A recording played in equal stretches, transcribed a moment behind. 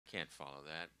can't follow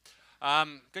that.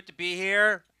 Good to be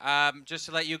here. Just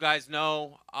to let you guys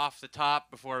know off the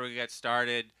top before we get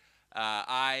started,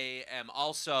 I am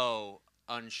also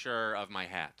unsure of my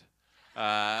hat.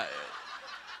 Uh,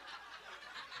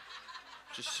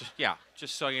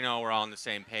 just so you know, we're all on the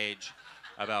same page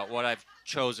about what I've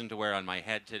chosen to wear on my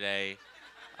head today.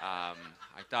 I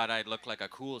thought I'd look like a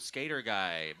cool skater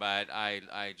guy, but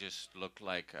I just look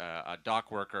like a dock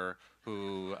worker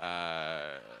who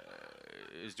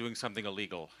is doing something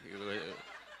illegal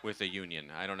with a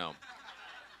union. I don't know.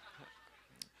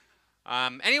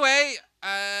 Anyway,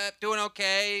 doing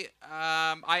okay.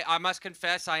 I must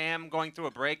confess I am going through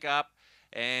a breakup,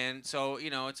 and so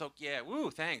it's okay. Yeah,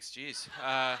 woo, thanks. Jeez.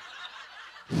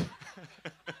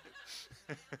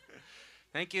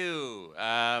 Thank you.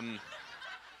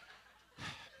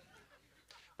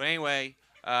 But anyway,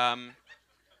 I'm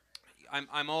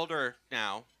older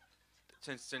now.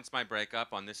 Since my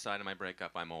breakup, on this side of my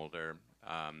breakup, I'm older.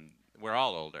 We're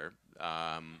all older.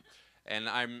 And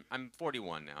I'm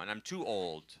 41 now, and I'm too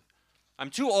old. I'm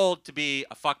too old to be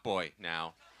a fuckboy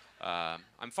now.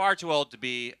 I'm far too old to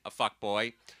be a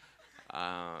fuckboy.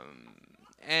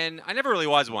 And I never really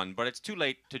was one, but it's too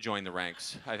late to join the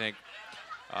ranks, I think.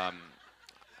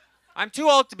 I'm too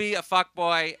old to be a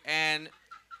fuckboy, and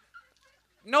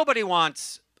nobody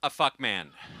wants a fuck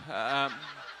man.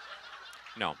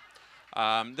 No.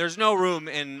 There's no room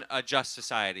in a just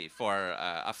society for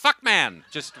a fuck man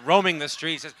just roaming the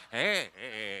streets. Says, hey,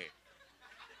 hey,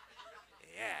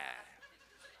 yeah.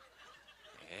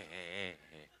 Hey.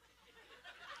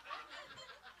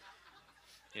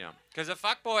 Because a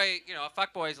fuckboy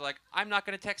is like, I'm not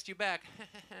going to text you back.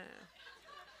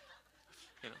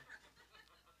 you know.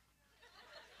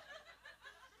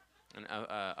 And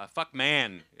a fuck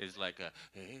man is like a,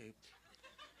 hey.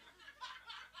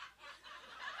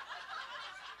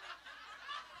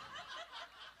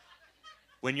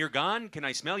 When you're gone, can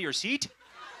I smell your seat?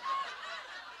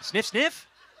 Sniff, sniff?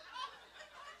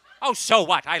 Oh, so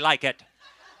what? I like it.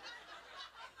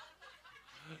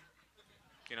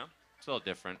 It's a little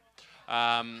different.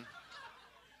 I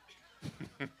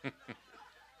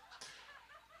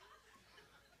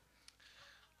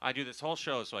do this whole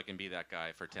show so I can be that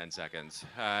guy for 10 seconds.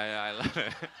 I love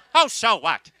it. Oh, so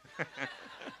what?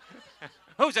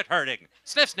 Who's it hurting?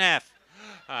 Sniff, sniff.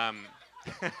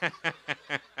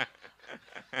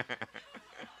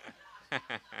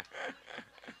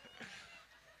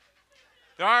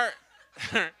 There are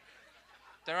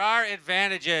there are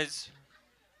advantages.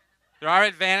 There are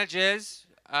advantages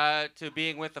to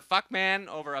being with a fuck man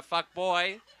over a fuck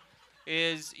boy.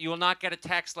 Is you will not get a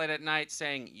text late at night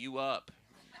saying you up.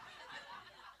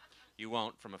 You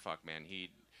won't from a fuck man. He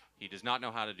does not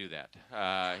know how to do that.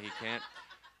 He can't.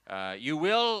 You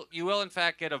will in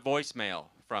fact get a voicemail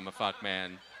from a fuck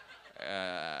man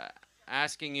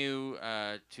asking you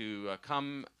to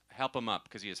come help him up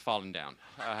because he has fallen down.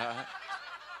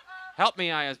 Help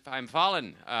me, I'm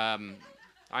fallen.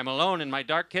 I'm alone in my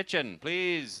dark kitchen,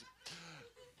 please.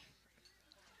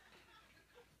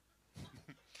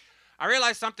 I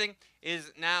realized something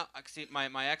is now, see,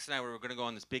 my ex and I were going to go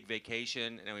on this big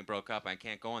vacation, and then we broke up. I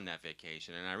can't go on that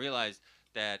vacation. And I realized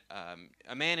that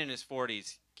a man in his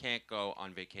 40s can't go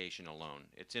on vacation alone.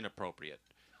 It's inappropriate.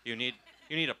 You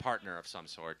need a partner of some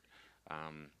sort.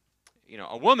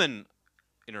 A woman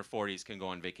in her 40s can go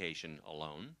on vacation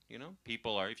alone.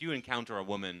 People are, if you encounter a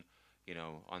woman,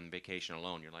 on vacation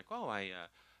alone, you're like, oh, I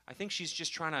think she's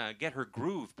just trying to get her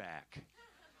groove back.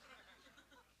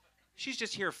 She's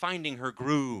just here finding her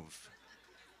groove.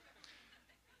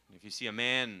 If you see a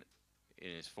man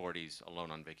in his 40s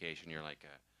alone on vacation, you're like,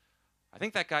 I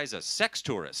think that guy's a sex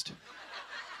tourist.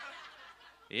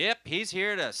 Yep, he's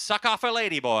here to suck off a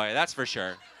ladyboy, that's for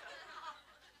sure.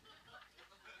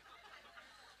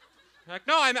 Like,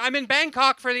 no, I'm in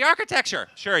Bangkok for the architecture.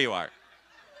 Sure you are.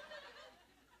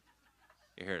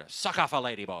 You're here to suck off a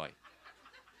ladyboy.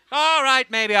 All right,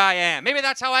 maybe I am. Maybe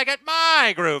that's how I get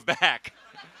my groove back.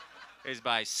 Is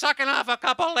by sucking off a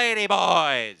couple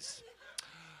ladyboys.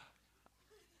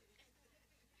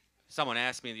 Someone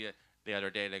asked me the other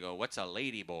day, they go, what's a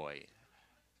ladyboy?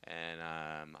 And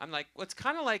I'm like, well, it's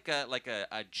kind of like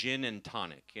a gin and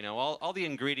tonic. All the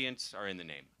ingredients are in the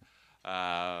name.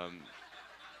 That's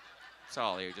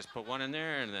all. You just put one in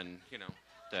there, and then,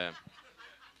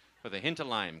 with a hint of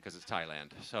lime, because it's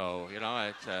Thailand. So,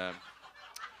 it's,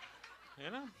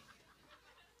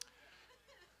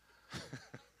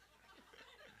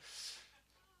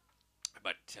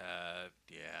 But,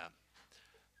 yeah.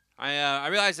 I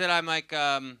realize that I'm like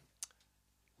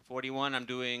 41. I'm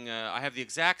doing, I have the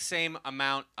exact same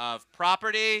amount of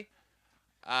property.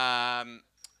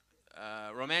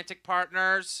 romantic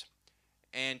partners,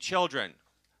 and children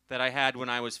that I had when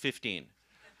I was 15.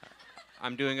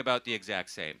 I'm doing about the exact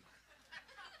same.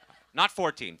 Not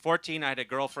 14. 14, I had a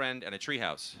girlfriend and a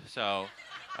treehouse. So,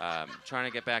 trying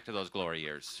to get back to those glory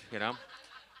years, you know?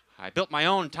 I built my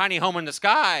own tiny home in the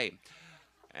sky.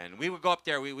 And we would go up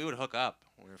there, we would hook up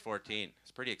when we were 14.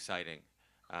 It's pretty exciting.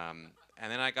 And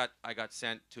then I got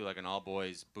sent to like an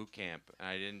all-boys boot camp, and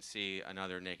I didn't see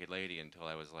another naked lady until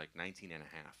I was like 19 and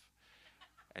a half.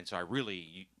 And so I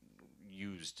really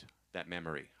used that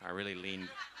memory. I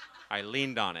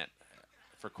leaned on it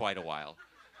for quite a while.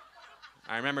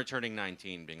 I remember turning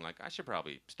 19 being like, I should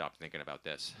probably stop thinking about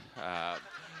this.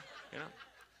 You know?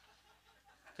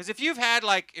 Because if you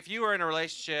were in a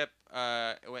relationship,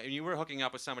 and you were hooking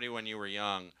up with somebody when you were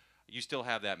young, you still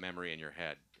have that memory in your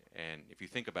head. And if you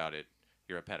think about it,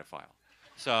 you're a pedophile.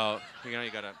 So,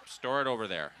 you got to store it over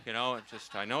there.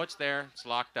 I know it's there. It's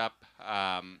locked up.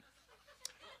 I'm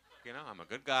a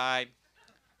good guy.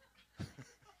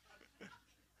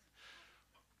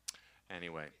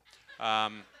 Anyway,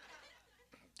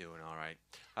 doing all right.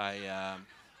 I'd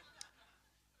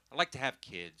like to have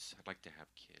kids. But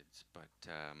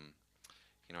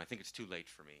I think it's too late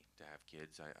for me to have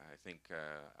kids. I think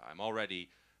I'm already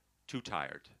too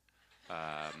tired.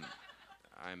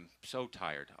 I'm so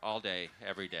tired all day,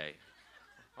 every day.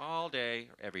 All day,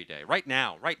 every day. Right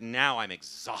now, I'm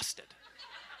exhausted.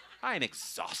 I am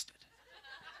exhausted.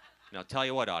 And I'll tell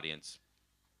you what, audience,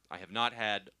 I have not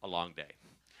had a long day.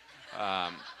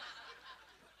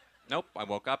 Nope, I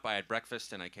woke up, I had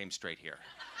breakfast, and I came straight here.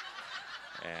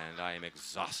 And I am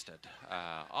exhausted.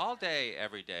 All day,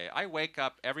 every day. I wake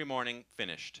up every morning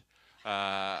finished.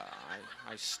 I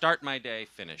start my day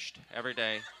finished. Every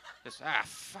day. Just,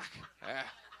 fuck.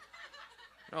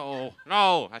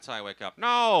 No. That's how I wake up.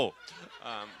 No.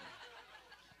 I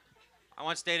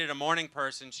once dated a morning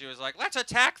person. She was like, let's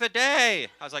attack the day.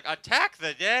 I was like, attack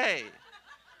the day?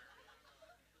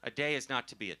 A day is not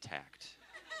to be attacked.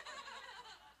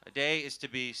 A day is to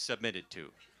be submitted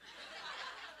to.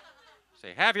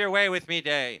 Say, have your way with me,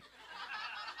 day.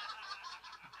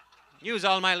 Use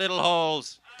all my little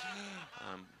holes.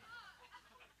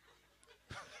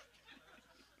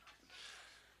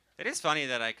 It is funny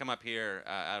that I come up here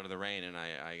out of the rain and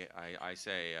I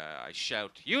say, I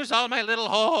shout, use all my little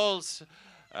holes.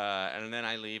 And then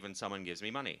I leave and someone gives me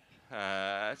money.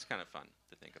 It's kind of fun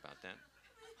to think about that.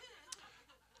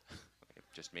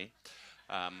 Just me.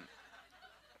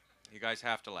 You guys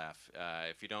have to laugh.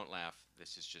 If you don't laugh,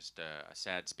 this is just a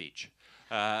sad speech.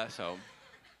 No.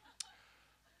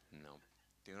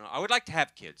 I would like to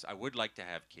have kids.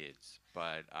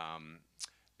 But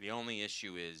the only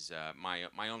issue is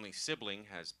my only sibling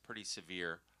has pretty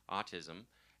severe autism,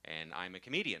 and I'm a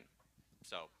comedian.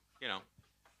 So,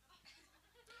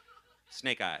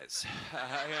 snake eyes.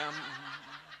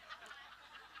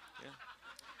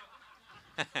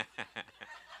 Yeah.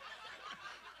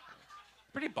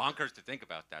 Pretty bonkers to think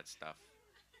about that stuff.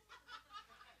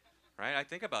 Right? I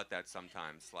think about that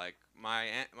sometimes. Like,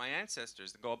 my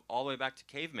ancestors go all the way back to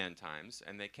caveman times,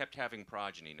 and they kept having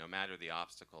progeny, no matter the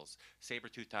obstacles.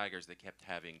 Saber-toothed tigers, they kept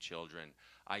having children.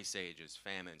 Ice ages,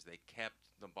 famines, they kept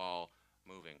the ball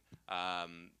moving.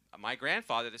 My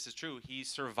grandfather, this is true, he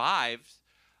survived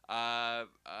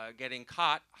getting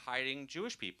caught hiding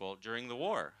Jewish people during the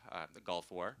war, the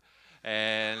Gulf War.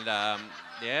 And,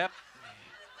 yep.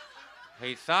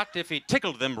 He thought if he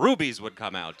tickled them, rubies would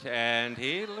come out, and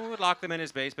he would lock them in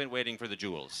his basement waiting for the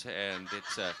jewels. And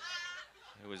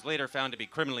it was later found to be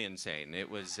criminally insane. It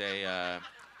was a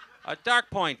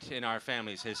dark point in our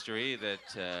family's history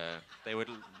that they would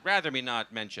rather me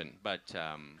not mention, but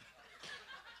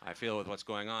I feel with what's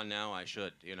going on now, I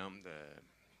should,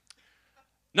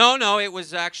 No, it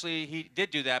was actually, he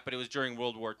did do that, but it was during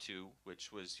World War II,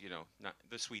 which was, not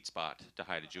the sweet spot to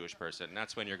hide a Jewish person. And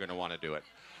that's when you're going to want to do it.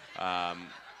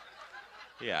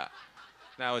 Yeah,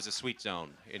 that was a sweet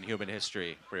zone in human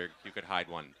history where you could hide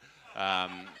one.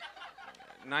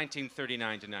 1939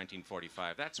 to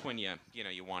 1945, that's when you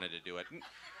wanted to do it.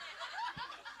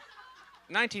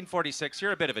 1946,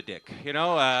 you're a bit of a dick,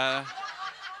 let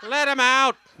him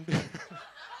out.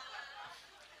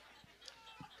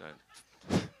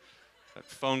 That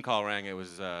phone call rang, it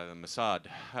was the Mossad.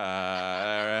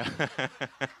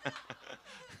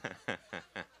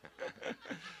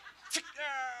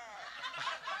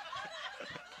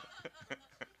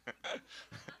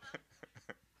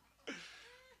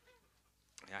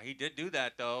 Yeah, he did do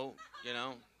that, though. He's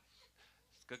a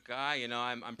good guy.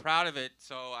 I'm proud of it.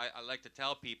 So I like to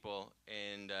tell people.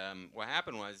 And what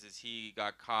happened is he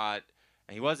got caught,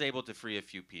 and he was able to free a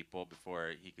few people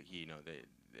before he could.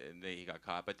 he got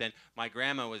caught. But then my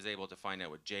grandma was able to find out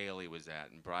what jail he was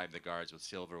at and bribe the guards with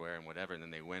silverware and whatever. And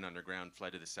then they went underground,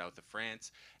 fled to the south of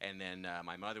France. And then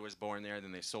my mother was born there.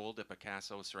 Then they sold a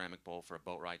Picasso ceramic bowl for a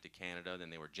boat ride to Canada. Then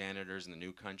they were janitors in the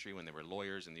new country when they were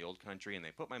lawyers in the old country. And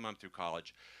they put my mom through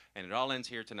college. And it all ends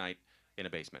here tonight in a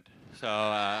basement. So,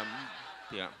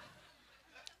 yeah.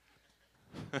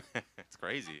 It's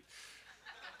crazy.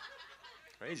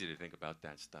 Crazy to think about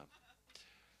that stuff.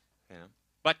 You know?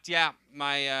 But yeah,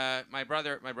 my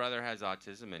brother has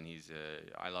autism, and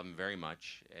I love him very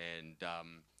much, and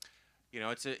you know,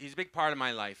 he's a big part of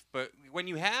my life. But when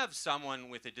you have someone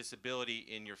with a disability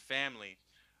in your family,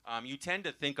 you tend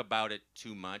to think about it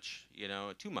too much, you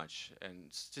know,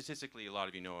 and statistically, a lot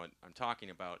of you know what I'm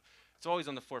talking about. It's always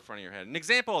on the forefront of your head. An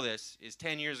example of this is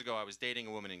 10 years ago, I was dating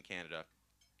a woman in Canada,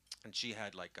 and she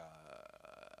had like a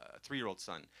 3-year-old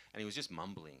son, and he was just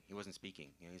mumbling. He wasn't speaking.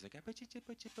 You know, he's like, I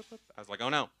was like, oh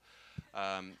no.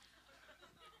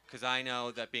 Because I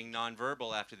know that being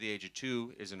nonverbal after the age of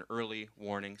 2 is an early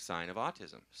warning sign of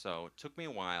autism. So it took me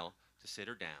a while to sit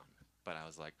her down, but I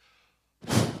was like,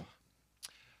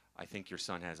 I think your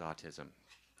son has autism.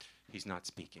 He's not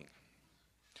speaking.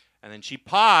 And then she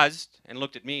paused and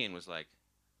looked at me and was like,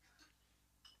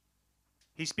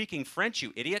 he's speaking French,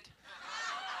 you idiot.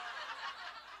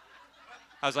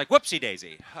 I was like, whoopsie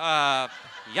daisy.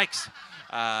 Yikes.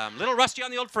 Little rusty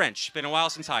on the old French. Been a while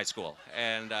since high school.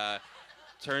 And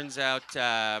turns out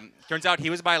he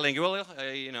was bilingual.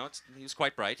 You know, he was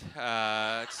quite bright.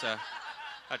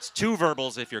 That's 2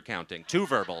 verbals if you're counting. 2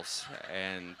 verbals.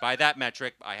 And by that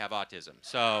metric, I have autism.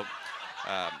 So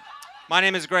my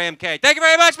name is Graham K. Thank you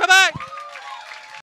very much. Bye-bye.